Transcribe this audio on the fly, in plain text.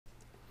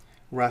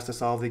We're asked to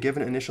solve the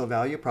given initial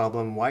value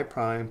problem y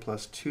prime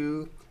plus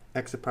 2x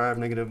to the power of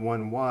negative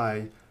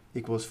 1y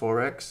equals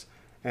 4x,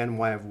 and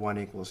y of 1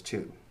 equals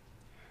 2.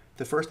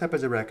 The first step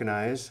is to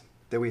recognize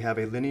that we have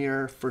a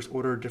linear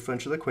first-order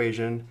differential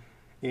equation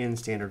in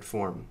standard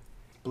form.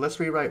 But let's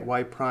rewrite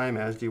y prime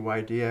as dy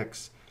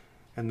dx,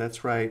 and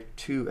let's write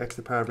 2x to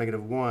the power of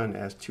negative 1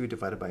 as 2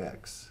 divided by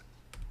x.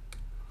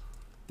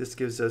 This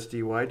gives us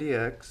dy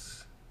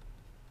dx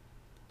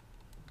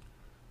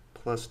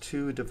plus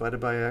 2 divided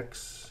by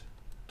x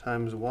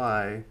times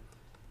y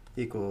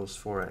equals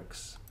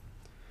 4x.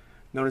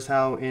 Notice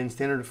how in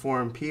standard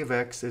form p of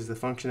x is the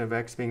function of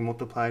x being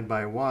multiplied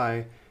by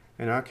y.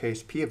 In our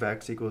case, p of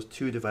x equals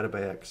 2 divided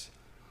by x.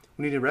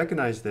 We need to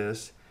recognize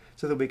this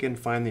so that we can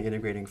find the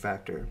integrating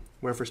factor,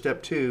 where for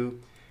step 2,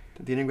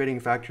 the integrating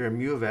factor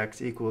mu of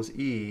x equals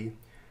e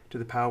to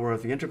the power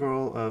of the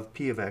integral of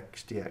p of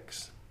x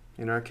dx.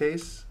 In our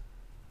case,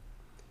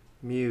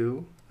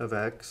 mu of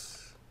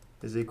x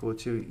is equal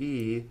to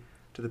e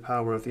to the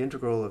power of the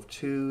integral of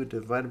 2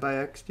 divided by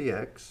x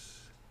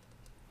dx.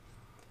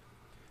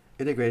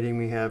 Integrating,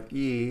 we have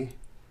e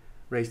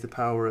raised to the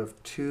power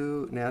of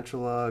 2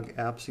 natural log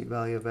absolute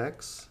value of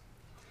x.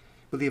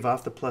 We leave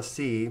off the plus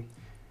c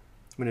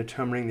when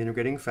determining the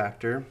integrating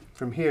factor.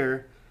 From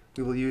here,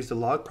 we will use the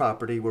log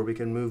property where we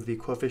can move the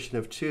coefficient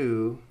of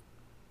 2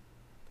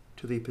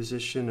 to the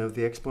position of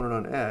the exponent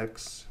on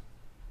x,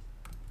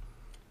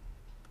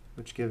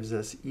 which gives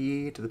us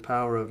e to the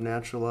power of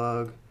natural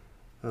log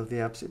of the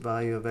absolute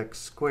value of x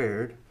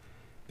squared.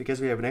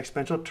 Because we have an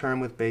exponential term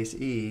with base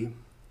e,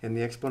 and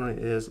the exponent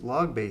is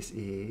log base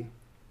e,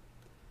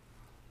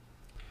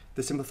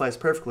 this simplifies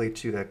perfectly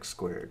to x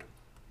squared.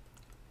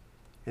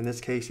 In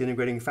this case, the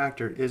integrating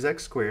factor is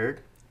x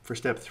squared. For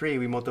step 3,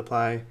 we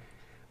multiply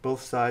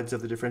both sides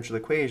of the differential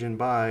equation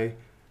by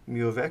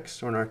mu of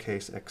x, or in our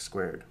case, x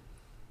squared.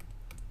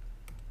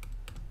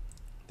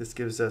 This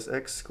gives us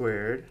x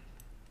squared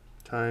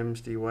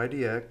times dy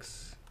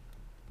dx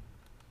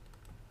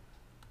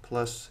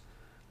plus,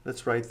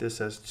 let's write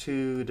this as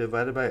 2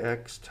 divided by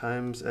x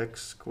times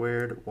x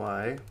squared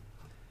y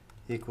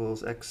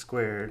equals x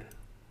squared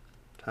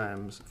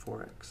times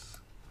 4x.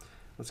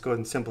 Let's go ahead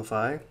and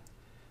simplify.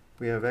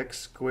 We have x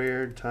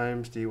squared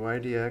times dy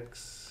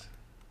dx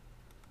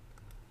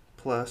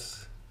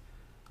plus,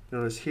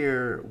 notice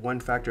here,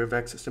 one factor of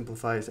x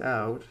simplifies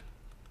out,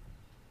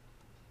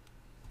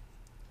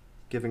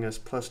 giving us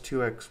plus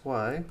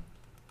 2xy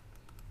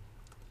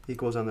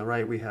equals, on the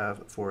right, we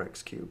have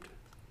 4x cubed.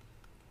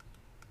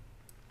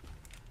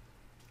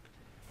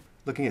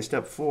 Looking at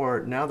step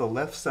 4, now the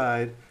left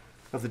side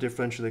of the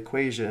differential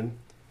equation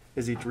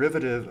is the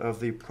derivative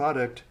of the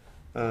product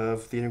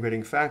of the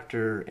integrating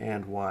factor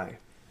and y,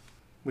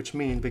 which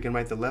means we can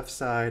write the left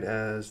side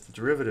as the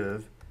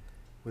derivative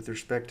with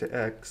respect to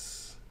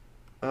x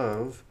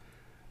of,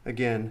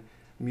 again,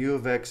 mu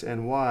of x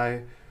and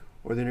y,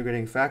 or the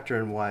integrating factor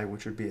in y,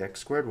 which would be x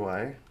squared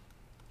y.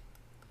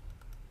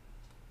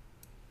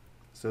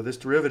 So this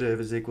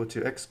derivative is equal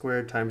to x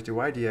squared times dy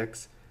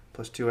dx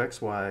plus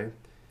 2xy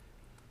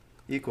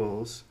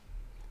equals,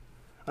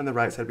 on the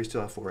right side we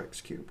still have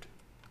 4x cubed.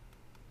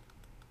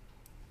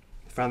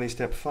 Finally,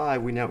 step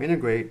 5, we now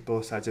integrate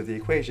both sides of the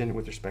equation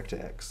with respect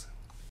to x.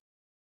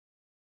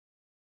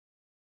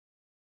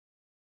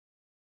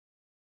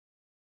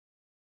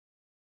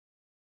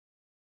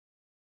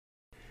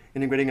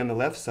 Integrating on the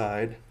left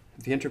side,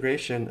 the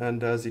integration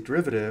undoes the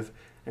derivative,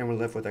 and we're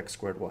left with x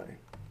squared y.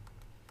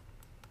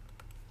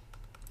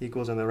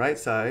 Equals, on the right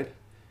side,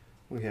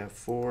 we have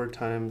 4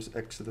 times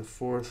x to the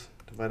 4th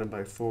divided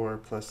by 4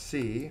 plus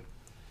c.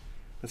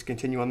 Let's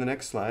continue on the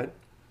next slide.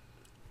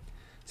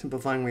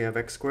 Simplifying, we have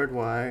x squared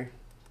y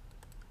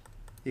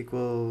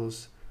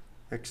equals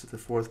x to the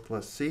 4th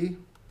plus c.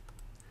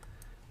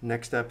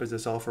 Next step is to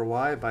solve for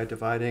y by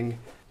dividing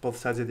both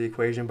sides of the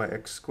equation by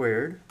x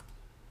squared.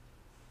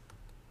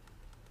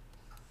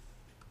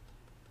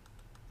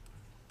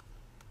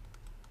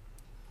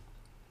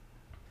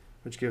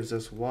 Which gives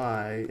us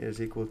y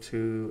is equal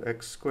to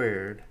x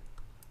squared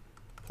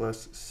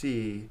plus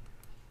c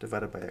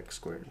divided by x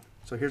squared.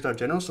 So here's our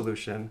general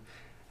solution,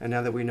 and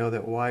now that we know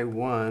that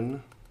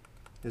y1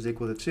 is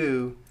equal to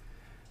 2,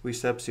 we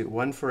substitute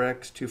 1 for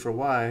x, 2 for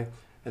y,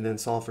 and then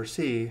solve for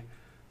c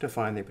to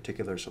find the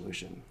particular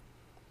solution.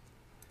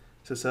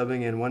 So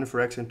subbing in 1 for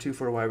x and 2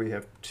 for y, we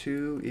have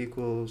 2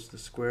 equals the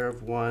square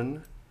of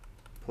 1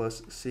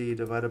 plus c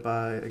divided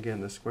by,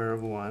 again, the square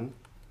of 1,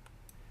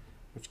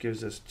 which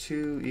gives us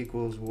 2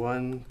 equals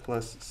 1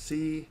 plus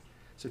c.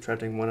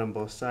 Subtracting 1 on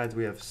both sides,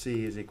 we have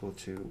c is equal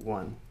to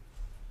 1.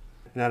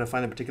 Now to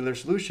find the particular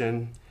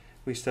solution,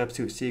 we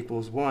substitute c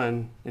equals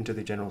 1 into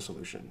the general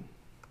solution,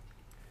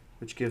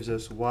 which gives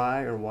us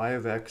y, or y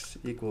of x,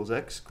 equals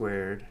x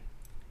squared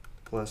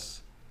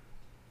plus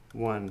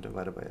 1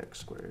 divided by x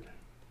squared.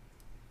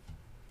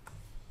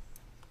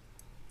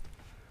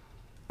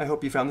 I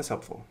hope you found this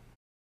helpful.